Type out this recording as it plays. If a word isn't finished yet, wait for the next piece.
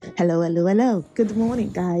Hello, hello, hello. Good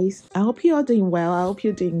morning, guys. I hope you're doing well. I hope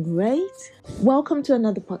you're doing great. Welcome to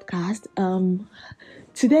another podcast.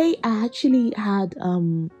 Today I actually had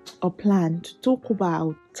a plan to talk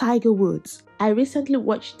about Tiger Woods. I recently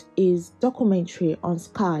watched his documentary on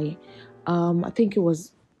Sky. I think it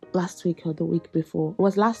was last week or the week before. It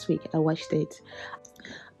was last week I watched it.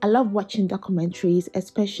 I love watching documentaries,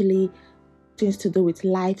 especially things to do with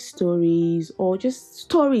life stories or just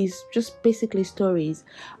stories, just basically stories.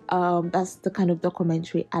 That's the kind of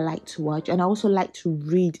documentary I like to watch. And I also like to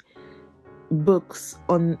read books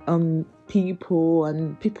on people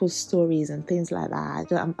and people's stories and things like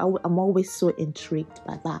that. I'm always so intrigued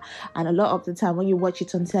by that. And a lot of the time when you watch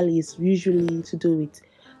it on telly, it's usually to do with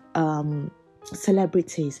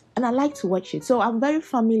celebrities, and I like to watch it, so I'm very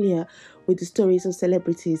familiar with the stories of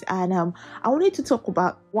celebrities. And I wanted to talk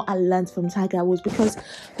about what I learned from Tiger Woods, because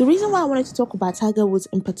the reason why I wanted to talk about Tiger Woods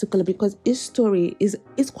in particular, because his story is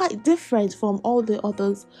quite different from all the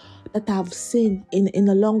others that I've seen in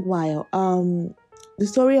a long while. The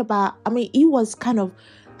story about, he was kind of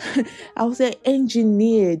I would say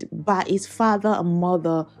engineered by his father and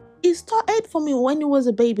mother. It started for me when he was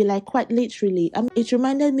a baby, like quite literally. It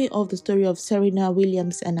reminded me of the story of Serena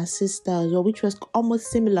Williams and her sister, which was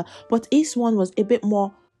almost similar, but his one was a bit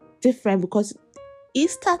more different because he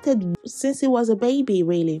started since he was a baby,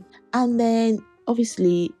 really. And then,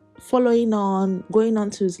 obviously, following on, going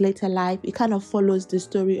on to his later life, it kind of follows the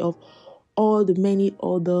story of all the many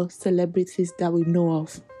other celebrities that we know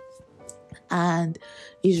of. And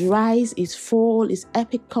his rise, his fall, his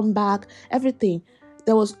epic comeback, everything.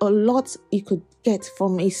 There was a lot you could get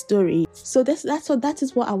from his story. So that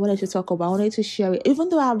is what I wanted to talk about. I wanted to share it. Even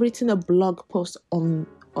though I've written a blog post on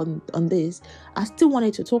this, I still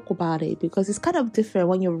wanted to talk about it because it's kind of different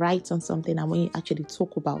when you write on something and when you actually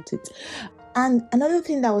talk about it. And another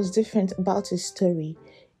thing that was different about his story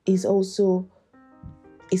is also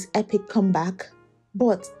his epic comeback.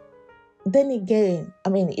 But then again,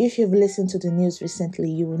 if you've listened to the news recently,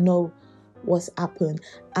 you will know what's happened.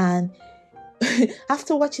 And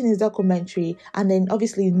after watching his documentary and then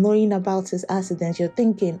obviously knowing about his accident, you're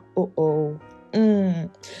thinking,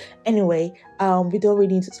 Anyway, we don't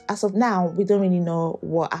really need to, as of now, we don't really know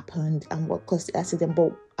what happened and what caused the accident,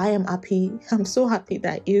 but I am happy. I'm so happy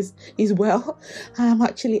that he's well. I'm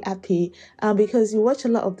actually happy because you watch a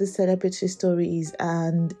lot of the celebrity stories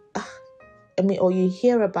and or you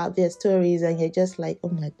hear about their stories and you're just like, oh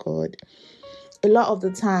my God. A lot of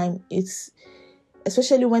the time it's,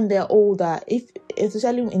 especially when they're older,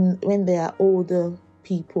 when they are older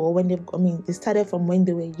people, when they started from when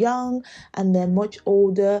they were young and they're much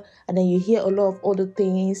older, and then you hear a lot of other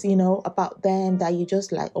things, about them that you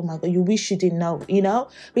just like, oh my God, you wish you didn't know,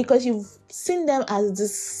 because you've seen them as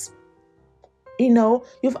this,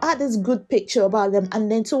 you've had this good picture about them,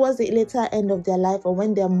 and then towards the later end of their life or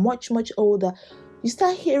when they're much, much older, you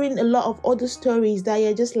start hearing a lot of other stories that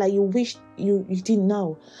you're just like, you wish you didn't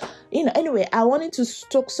know. Anyway, I wanted to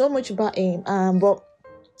talk so much about him, but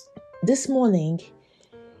this morning,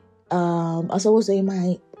 as I was in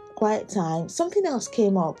my quiet time, something else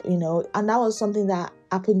came up, and that was something that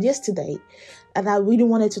happened yesterday and I really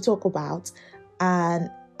wanted to talk about,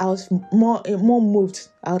 and I was more moved,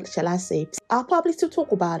 shall I say. I'll probably still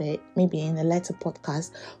talk about it, maybe in a later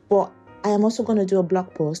podcast, but I am also going to do a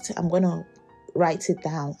blog post. I'm going to write it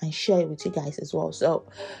down and share it with you guys as well. So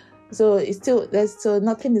it's still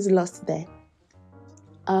nothing is lost there.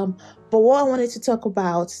 But what I wanted to talk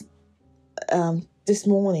about this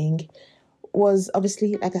morning was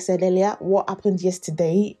obviously, like I said earlier, what happened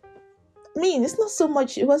yesterday. It's not so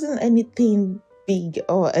much, it wasn't anything big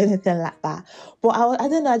or anything like that, but I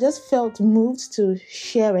don't know, I just felt moved to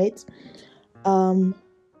share it.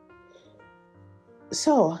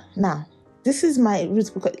 So now, this is my roots,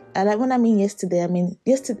 because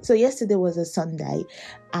yesterday was a Sunday,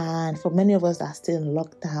 and for many of us that are still in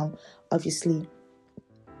lockdown, obviously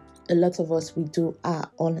a lot of us we do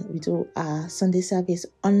our Sunday service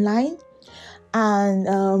online,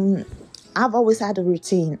 and I've always had a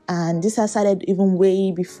routine, and this has started even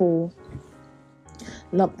way before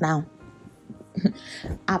lockdown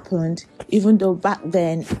happened, even though back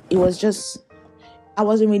then it was just, I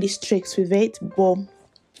wasn't really strict with it, but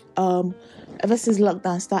ever since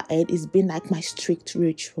lockdown started, it's been like my strict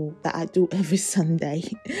ritual that I do every Sunday.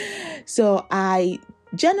 So I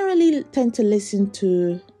generally tend to listen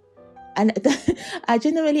to, and I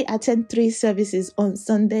generally attend 3 services on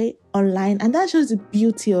Sunday online, and that's just the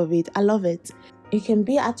beauty of it. I love it. You can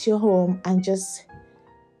be at your home and just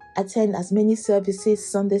attend as many services,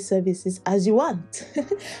 Sunday services, as you want.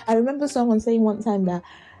 I remember someone saying one time that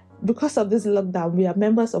because of this lockdown, we are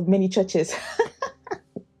members of many churches.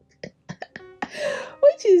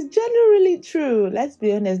 which is generally true. Let's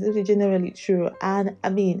be honest, this is generally true. And I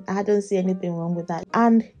mean, I don't see anything wrong with that.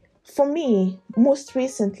 And for me, most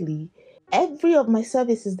recently, every of my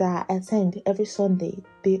services that I attend every Sunday,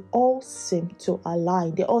 they all seem to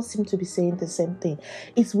align. They all seem to be saying the same thing.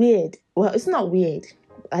 It's weird. Well, it's not weird.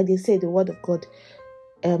 Like they say, the word of God,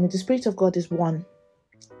 the Spirit of God is one.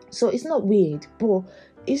 So it's not weird, but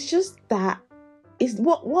it's just that it's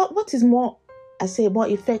what is more, I say, more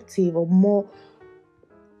effective, or more,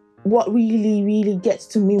 what really gets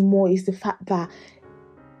to me more is the fact that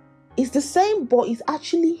it's the same, but it's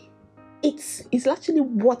actually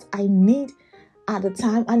what I need at the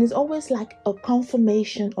time, and it's always like a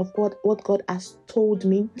confirmation of what God has told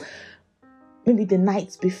me, maybe the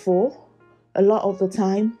nights before, a lot of the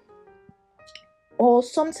time, or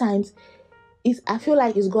sometimes I feel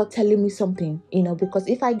like it's God telling me something, because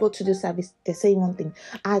if I go to the service, they say one thing,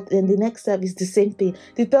 and then the next service, the same thing.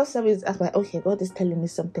 The third service, I'm like, okay, God is telling me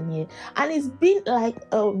something here. And it's been like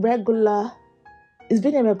a regular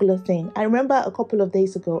thing. I remember a couple of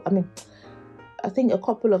days ago, I think a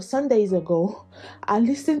couple of Sundays ago, I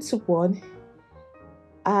listened to one,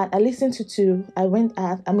 and I listened to two. When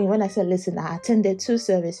I said listen, I attended 2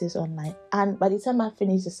 services online. And by the time I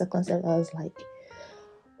finished the second service, I was like,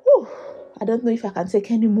 whew, I don't know if I can take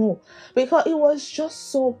any more, because it was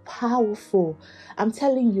just so powerful. I'm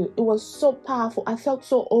telling you, it was so powerful. I felt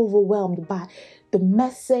so overwhelmed by the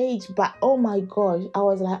message, but oh my gosh, I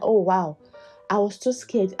was like, oh wow. I was too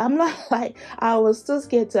scared. I was too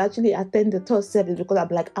scared to actually attend the third service, because I'm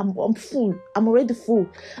like, I'm full. I'm already full.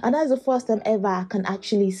 And that's the first time ever I can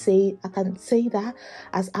say that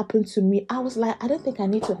has happened to me. I was like, I don't think I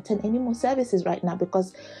need to attend any more services right now,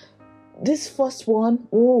 because this first one,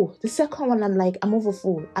 the second one, I'm like, I'm over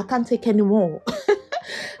full. I can't take any more.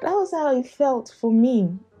 That was how it felt for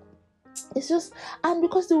me. It's just, and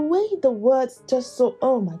because the way the words just so,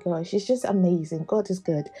 oh my gosh, it's just amazing. God is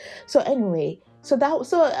good. So anyway, so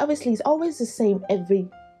obviously it's always the same every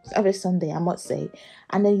Sunday, I must say.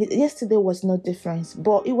 And then yesterday was no difference,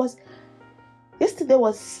 but yesterday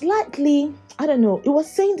was slightly, I don't know, it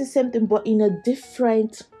was saying the same thing, but in a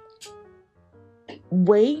different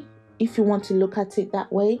way, if you want to look at it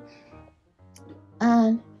that way.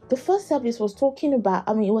 And the first service was talking about,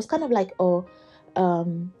 it was kind of like a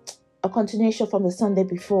continuation from the Sunday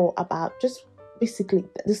before, about just basically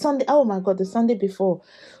the Sunday. Oh my God, the Sunday before.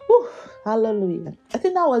 Whew, hallelujah. I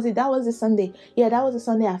think that was it. That was the Sunday. Yeah, that was the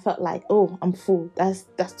Sunday I felt like, oh, I'm full. That's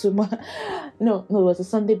too much. No, it was the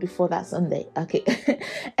Sunday before that Sunday. Okay.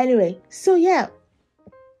 Anyway, so yeah.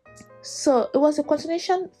 So it was a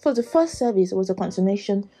continuation for the first service. It was a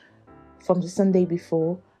continuation from the Sunday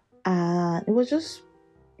before. And it was just,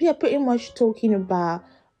 pretty much talking about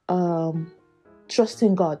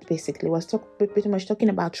trusting God, basically. Was pretty much talking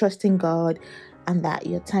about trusting God, and that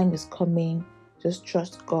your time is coming. Just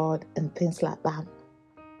trust God and things like that.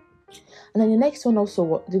 And then the next one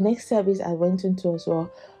also, the next service I went into as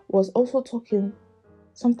well, was also talking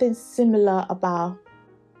something similar about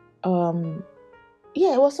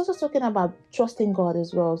it was also talking about trusting God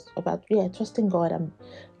as well, about trusting God, and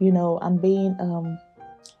and being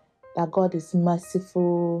that God is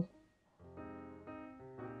merciful.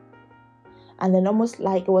 And then almost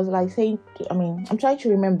like, it was like saying, I'm trying to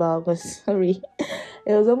remember, but sorry.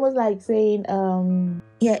 It was almost like saying,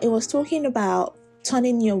 it was talking about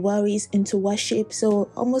turning your worries into worship. So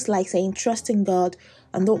almost like saying, trusting God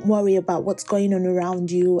and don't worry about what's going on around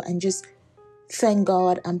you, and just thank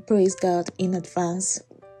God and praise God in advance.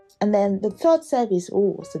 And then the third service,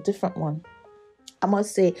 was a different one. I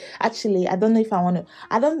must say, actually, I don't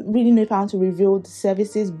really know if I want to reveal the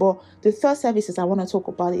services, but the third services I want to talk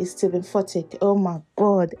about is Stephen Furtick. Oh my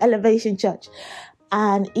God, Elevation Church.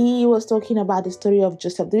 And he was talking about the story of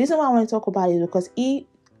Joseph. The reason why I want to talk about it is because he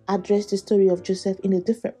addressed the story of Joseph in a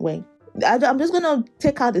different way. I'm just going to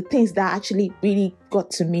take out the things that actually really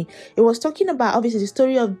got to me. It was talking about, obviously, the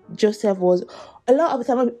story of Joseph was, a lot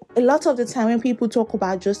of the time when people talk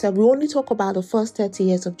about Joseph, we only talk about the first 30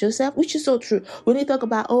 years of Joseph, which is so true. We only talk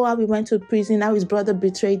about, how he went to prison, how his brother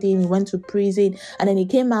betrayed him, he went to prison, and then he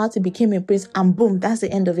came out, he became a prince, and boom, that's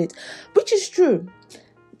the end of it, which is true.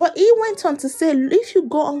 But he went on to say, if you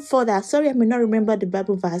go on further, sorry, I may not remember the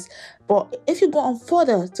Bible verse, but if you go on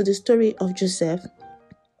further to the story of Joseph,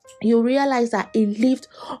 you'll realize that he lived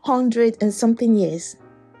 100 and something years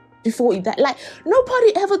before he died. Like,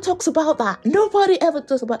 nobody ever talks about that.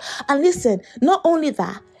 And listen, not only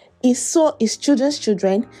that, he saw his children's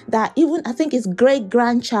children, that even, I think his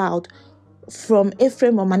great-grandchild from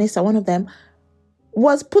Ephraim or Manasseh, one of them,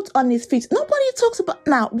 was put on his feet. Nobody talks about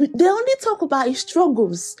now. They only talk about his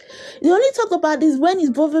struggles. They only talk about this when his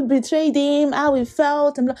brother betrayed him, how he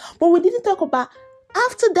felt, and blah. But we didn't talk about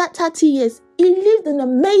after that 30 years. He lived an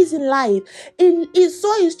amazing life. He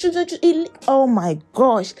saw his children. Oh my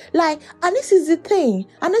gosh! Like, and this is the thing,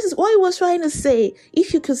 and this is what he was trying to say.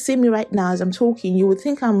 If you could see me right now as I'm talking, you would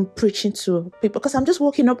think I'm preaching to people because I'm just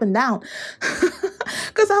walking up and down.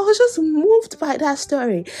 Because I was just moved by that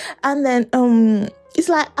story, and then it's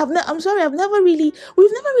like we've never really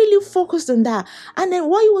focused on that. And then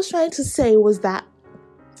what he was trying to say was that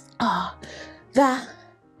that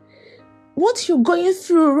what you're going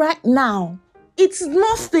through right now, it's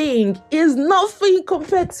nothing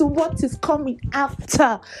compared to what is coming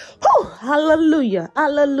after. Oh, hallelujah.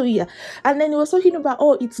 And then he was talking about,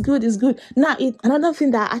 it's good. Now, another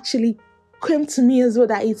thing that actually came to me as well,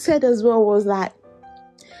 that it said as well, was that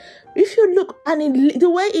if you look, and the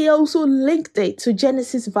way he also linked it to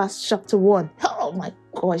Genesis verse chapter 1, oh my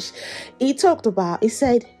gosh, he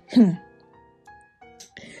said,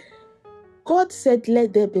 God said,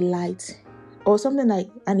 let there be light, or something like,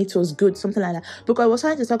 and it was good, something like that, because I was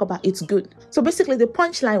trying to talk about it's good. So basically the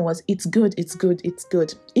punchline was, it's good.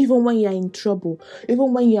 Even when you're in trouble,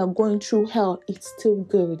 even when you are going through hell, it's still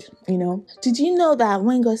good, Did you know that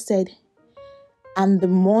when God said, and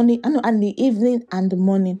the evening and the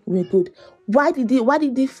morning were good? Why did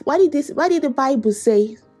the Bible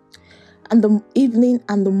say, and the evening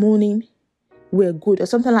and the morning were good, or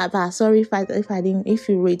something like that? Sorry if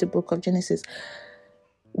you read the book of Genesis.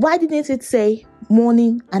 Why didn't it say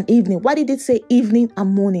morning and evening? Why did it say evening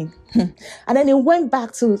and morning? And then it went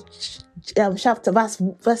back to chapter verse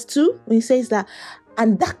 2, when it says that,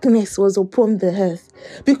 and darkness was upon the earth,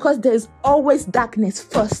 because there's always darkness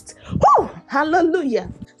first. Woo! Hallelujah.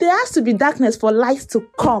 There has to be darkness for light to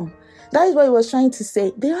come. That is what he was trying to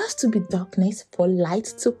say. There has to be darkness for light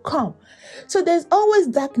to come. So there's always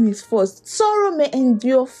darkness first. Sorrow may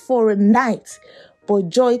endure for a night, but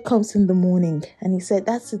joy comes in the morning. And he said,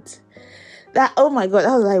 that's it. Oh my God.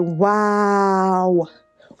 I was like,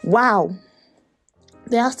 wow.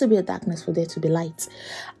 There has to be a darkness for there to be light.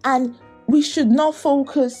 And we should not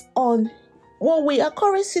focus on our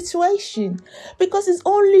current situation, because it's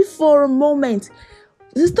only for a moment.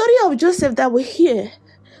 The story of Joseph that we hear,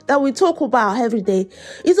 that we talk about every day,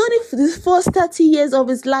 is only for the first 30 years of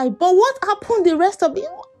his life. But what happened the rest of it?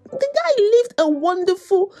 The guy lived a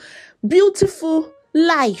wonderful, beautiful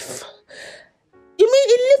life. You mean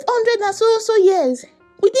he lived 100 and so years?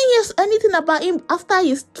 We didn't hear anything about him after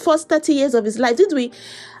his first 30 years of his life, did we?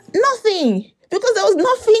 Nothing. Because there was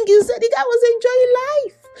nothing. He said the guy was enjoying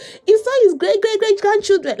life. He saw his great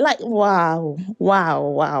grandchildren. Like, wow.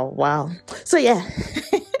 So yeah,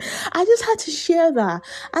 I just had to share that.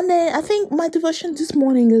 And then I think my devotion this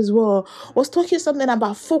morning as well was talking something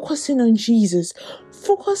about focusing on Jesus.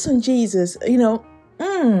 Focus on Jesus,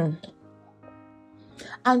 and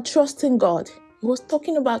trusting God. He was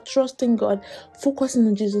talking about trusting God, focusing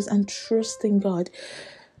on Jesus and trusting God.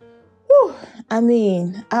 Whew. I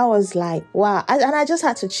mean, I was like, wow. And I just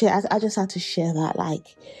had to share. I just had to share that.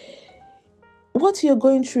 Like, what you're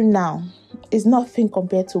going through now is nothing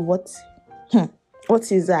compared to what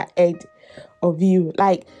is ahead of you.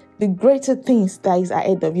 Like, the greater things that is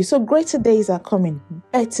ahead of you. So greater days are coming.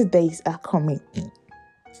 Better days are coming.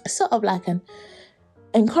 Sort of like an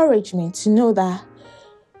encouragement to know that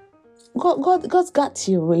God's got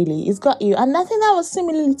you, really. He's got you. And I think that was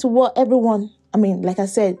similarly to what everyone, like I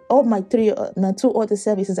said, all my two other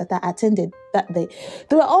services that I attended that day,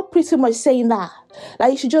 they were all pretty much saying that.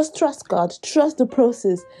 Like, you should just trust God, trust the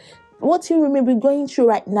process. What you may be going through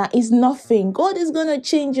right now is nothing. God is going to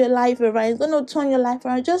change your life around. He's going to turn your life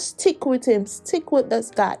around. Just stick with him. Stick with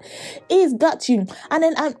this God. He's got you. And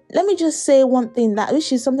then let me just say one thing,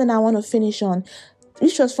 which is something I want to finish on,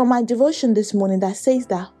 which was from my devotion this morning, that says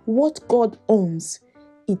that what God owns,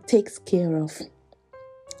 he takes care of.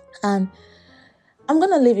 And I'm going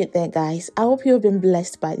to leave it there, guys. I hope you've been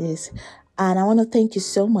blessed by this. And I want to thank you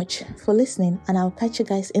so much for listening. And I'll catch you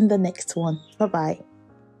guys in the next one. Bye-bye.